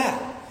wasn't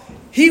that.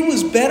 He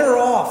was better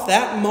off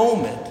that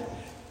moment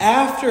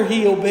after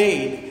he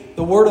obeyed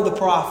the word of the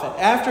prophet.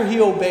 After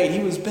he obeyed,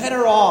 he was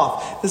better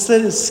off. They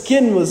said his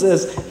skin was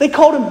they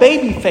called him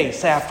baby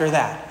face after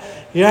that.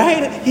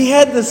 Right? He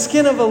had the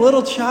skin of a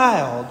little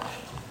child.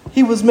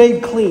 He was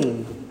made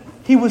clean.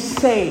 He was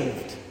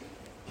saved.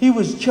 He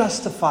was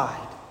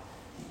justified.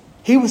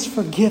 He was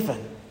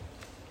forgiven.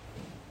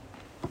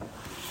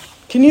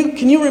 Can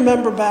you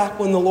remember back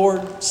when the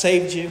Lord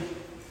saved you?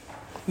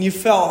 And you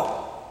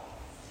felt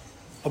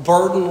a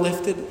burden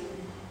lifted?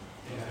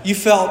 You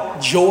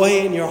felt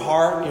joy in your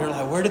heart. And you're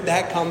like, where did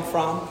that come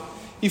from?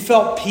 You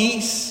felt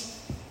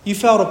peace. You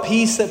felt a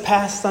peace that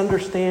passed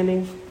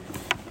understanding.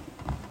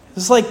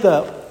 It's like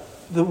the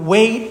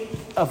weight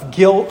of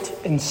guilt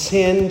and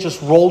sin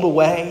just rolled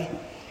away.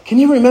 Can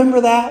you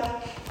remember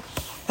that?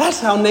 That's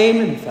how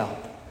Naaman felt.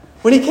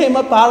 When he came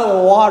up out of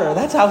the water,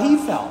 that's how he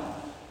felt.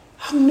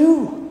 I'm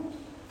new.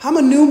 I'm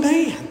a new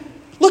man.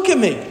 Look at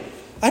me.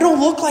 I don't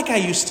look like I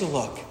used to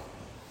look.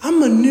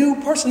 I'm a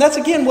new person. That's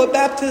again what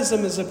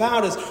baptism is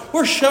about. Is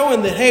we're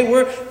showing that, hey,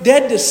 we're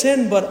dead to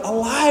sin, but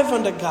alive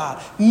unto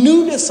God.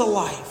 Newness of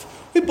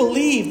life. We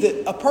believe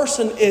that a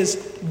person is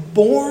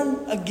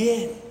born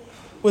again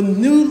with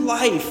new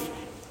life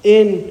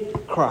in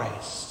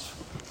Christ.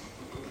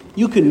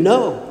 You can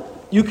know.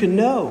 You can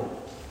know.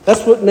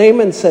 That's what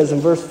Naaman says in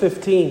verse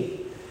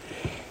 15.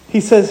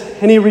 He says,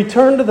 and he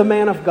returned to the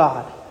man of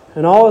God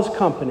and all his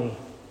company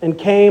and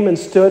came and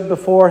stood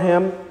before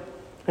him.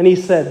 And he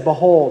said,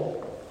 behold,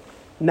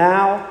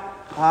 now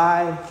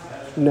I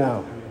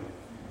know.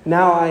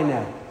 Now I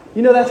know.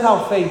 You know, that's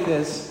how faith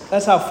is.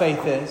 That's how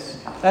faith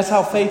is. That's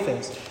how faith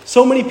is.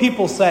 So many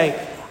people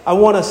say, I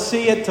want to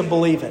see it to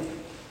believe it.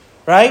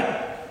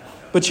 Right?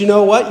 But you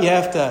know what? You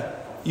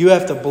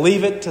have to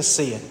believe it to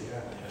see it.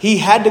 He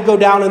had to go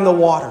down in the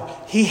water.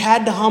 He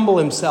had to humble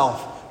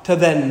himself to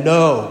then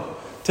know.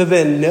 To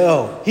then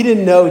know. He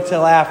didn't know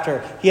till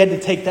after. He had to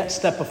take that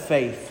step of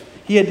faith.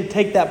 He had to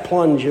take that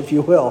plunge, if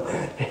you will.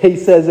 He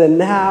says, and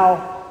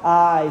now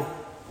I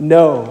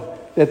know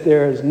that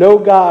there is no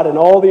God in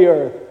all the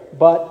earth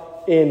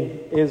but in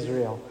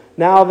Israel.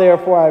 Now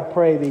therefore I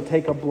pray thee,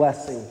 take a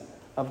blessing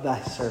of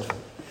thy servant.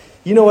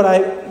 You know what I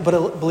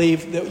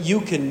believe? That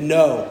you can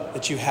know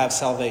that you have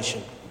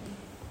salvation.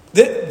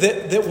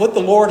 That what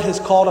the Lord has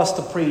called us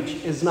to preach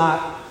is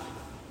not,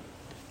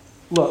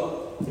 look,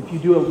 if you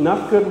do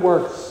enough good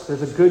works,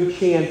 there's a good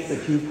chance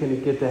that you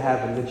can get to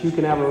heaven, that you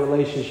can have a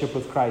relationship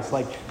with Christ.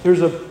 Like,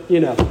 there's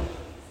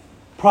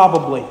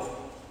probably,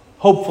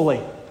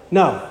 hopefully.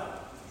 No.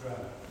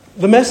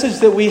 The message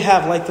that we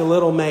have, like the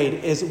little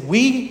maid, is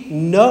we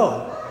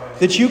know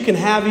that you can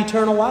have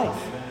eternal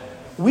life.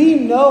 We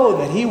know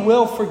that He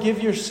will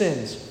forgive your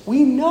sins.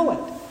 We know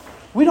it.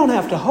 We don't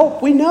have to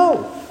hope. We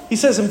know. He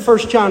says in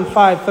 1 John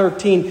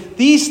 5:13,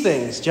 these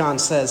things, John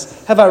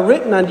says, have I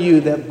written unto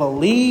you that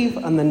believe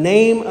on the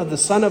name of the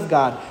Son of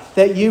God,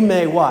 that you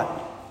may what?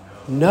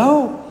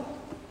 Know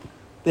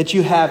that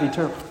you have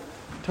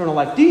eternal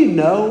life. Do you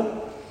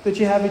know that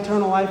you have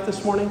eternal life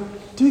this morning?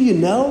 Do you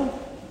know?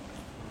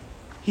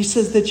 He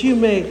says that you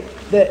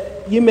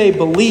may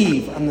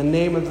believe on the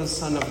name of the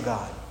Son of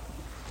God.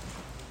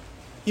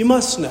 You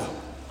must know.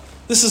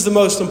 This is the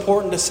most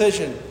important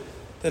decision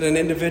that an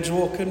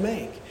individual could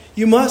make.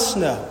 You must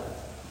know.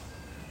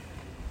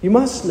 You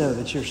must know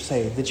that you're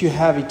saved, that you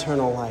have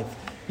eternal life.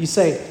 You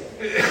say,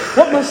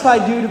 what must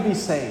I do to be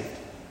saved?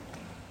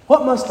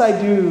 What must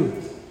I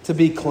do to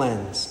be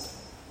cleansed?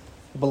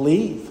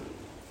 Believe.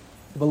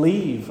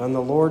 Believe on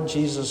the Lord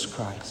Jesus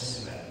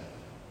Christ.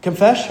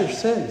 Confess your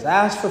sins.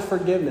 Ask for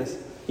forgiveness.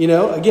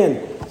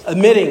 Again,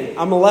 admitting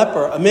I'm a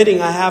leper,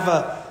 admitting I have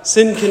a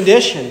sin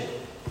condition.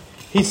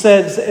 He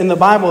says in the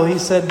Bible, he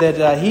said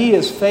that he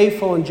is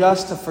faithful and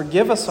just to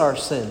forgive us our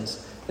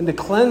sins and to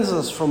cleanse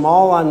us from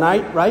all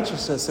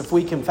unrighteousness if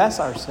we confess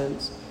our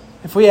sins.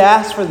 If we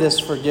ask for this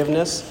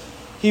forgiveness,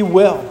 He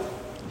will.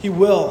 He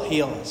will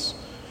heal us.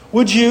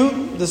 Would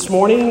you this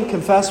morning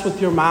confess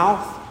with your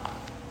mouth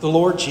the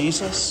Lord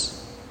Jesus?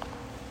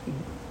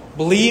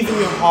 Believe in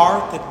your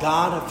heart that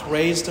God hath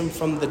raised Him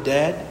from the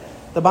dead?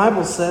 The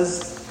Bible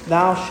says,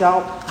 thou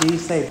shalt be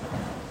saved.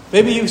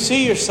 Maybe you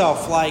see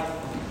yourself like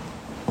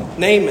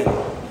Naaman,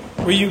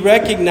 where you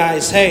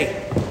recognize,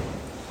 hey,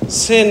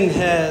 sin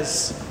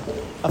has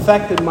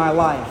affected my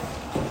life.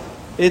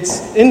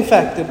 It's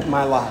infected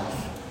my life.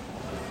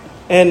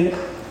 And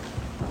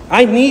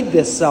I need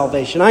this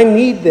salvation. I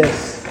need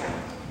this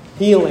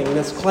healing,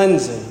 this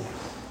cleansing.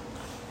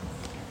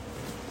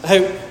 I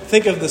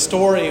think of the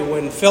story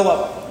when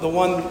Philip,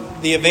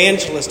 the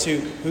evangelist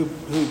who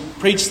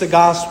preached the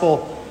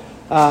gospel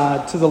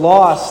to the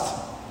lost,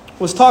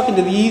 was talking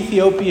to the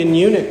Ethiopian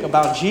eunuch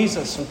about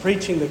Jesus and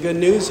preaching the good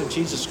news of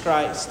Jesus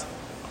Christ.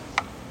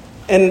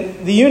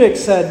 And the eunuch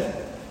said,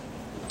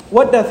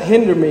 what doth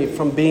hinder me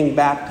from being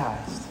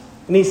baptized?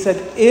 And he said,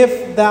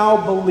 if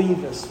thou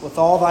believest with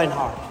all thine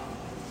heart.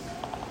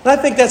 And I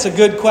think that's a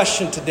good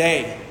question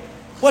today.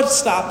 What's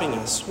stopping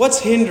us? What's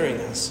hindering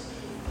us?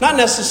 Not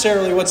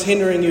necessarily what's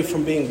hindering you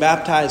from being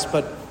baptized,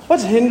 but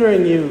what's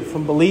hindering you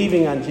from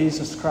believing on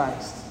Jesus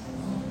Christ?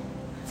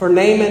 For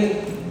Naaman,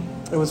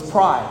 it was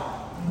pride.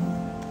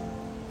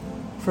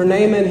 For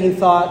Naaman, he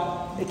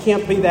thought, it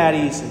can't be that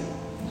easy.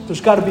 There's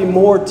got to be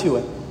more to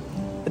it.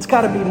 It's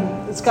got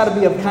to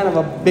be a kind of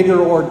a bigger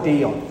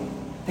ordeal.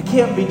 It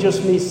can't be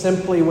just me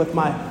simply with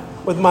my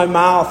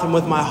mouth and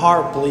with my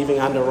heart believing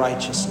unto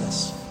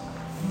righteousness.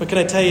 But can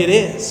I tell you, it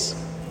is.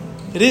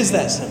 It is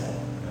that simple.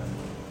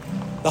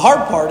 The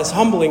hard part is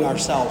humbling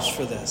ourselves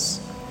for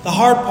this. The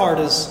hard part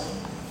is,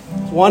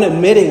 one,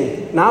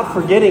 admitting, not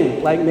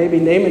forgetting, like maybe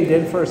Naaman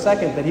did for a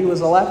second, that he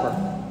was a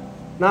leper.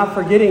 Not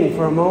forgetting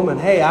for a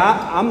moment, hey,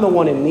 I'm the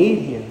one in need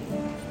here.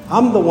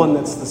 I'm the one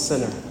that's the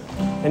sinner.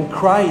 And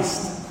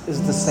Christ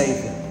is the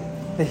Savior.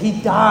 That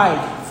He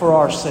died for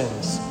our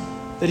sins.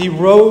 That He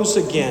rose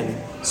again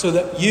so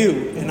that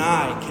you and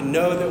I can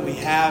know that we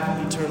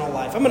have eternal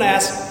life. I'm going to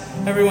ask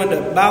everyone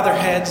to bow their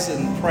heads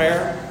in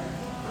prayer.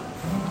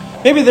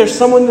 Maybe there's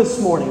someone this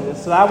morning that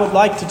said, I would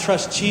like to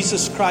trust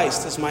Jesus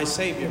Christ as my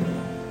Savior.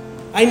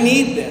 I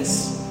need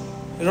this.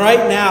 And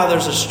right now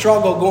there's a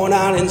struggle going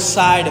on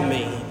inside of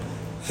me.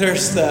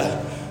 There's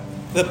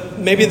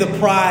maybe the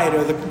pride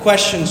or the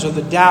questions or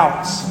the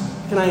doubts.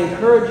 Can I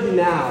encourage you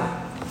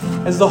now,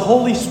 as the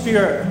Holy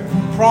Spirit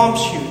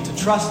prompts you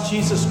to trust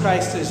Jesus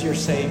Christ as your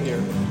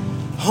Savior,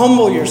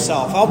 humble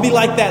yourself. I'll be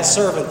like that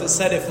servant that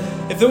said,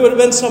 if there would have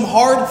been some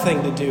hard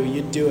thing to do,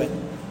 you'd do it.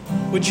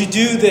 Would you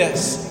do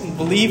this in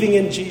believing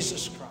in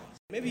Jesus Christ?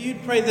 Maybe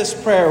you'd pray this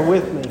prayer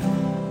with me.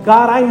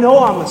 God, I know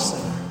I'm a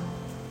sinner.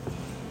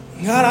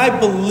 God, I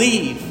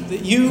believe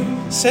that you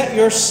sent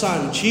your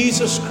Son,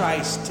 Jesus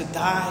Christ, to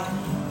die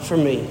for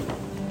me.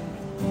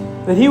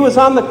 That He was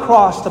on the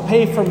cross to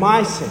pay for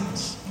my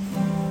sins.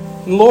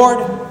 And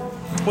Lord,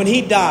 when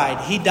He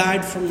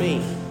died for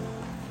me.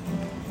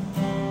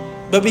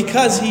 But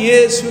because He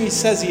is who He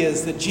says He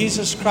is, that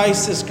Jesus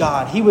Christ is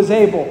God, He was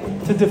able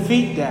to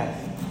defeat death.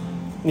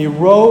 And He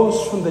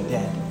rose from the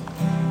dead.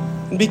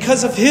 And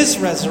because of His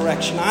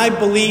resurrection, I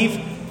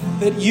believe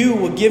that you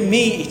will give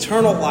me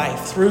eternal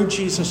life through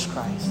Jesus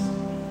Christ.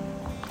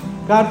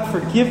 God,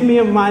 forgive me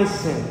of my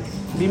sins.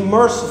 Be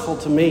merciful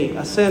to me,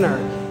 a sinner,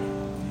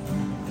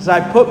 as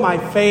I put my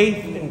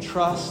faith and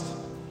trust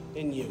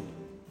in you.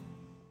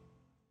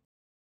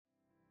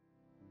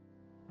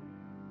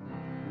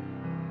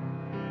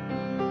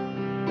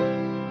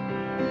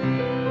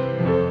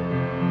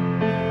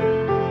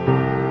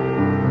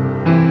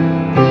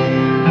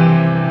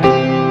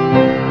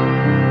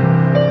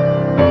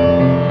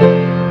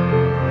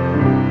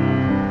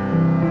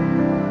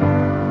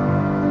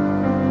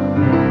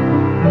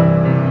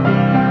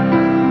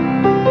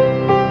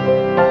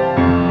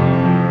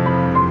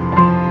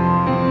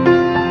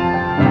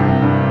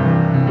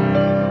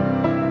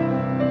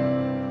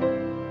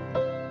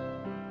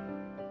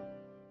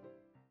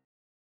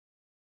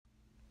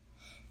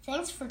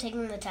 Thanks for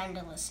taking the time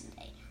to listen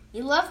today.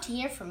 We love to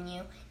hear from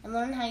you and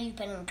learn how you've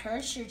been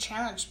encouraged or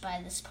challenged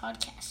by this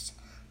podcast.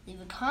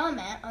 Leave a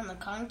comment on the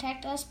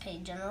Contact Us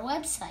page on our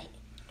website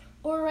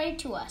or write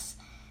to us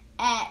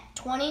at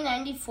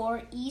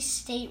 2094 East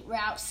State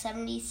Route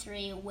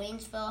 73,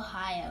 Waynesville,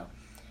 Ohio,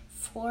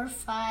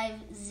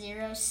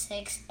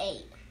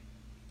 45068.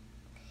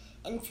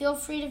 And feel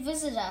free to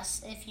visit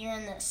us if you're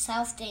in the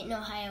South Dayton,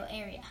 Ohio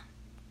area.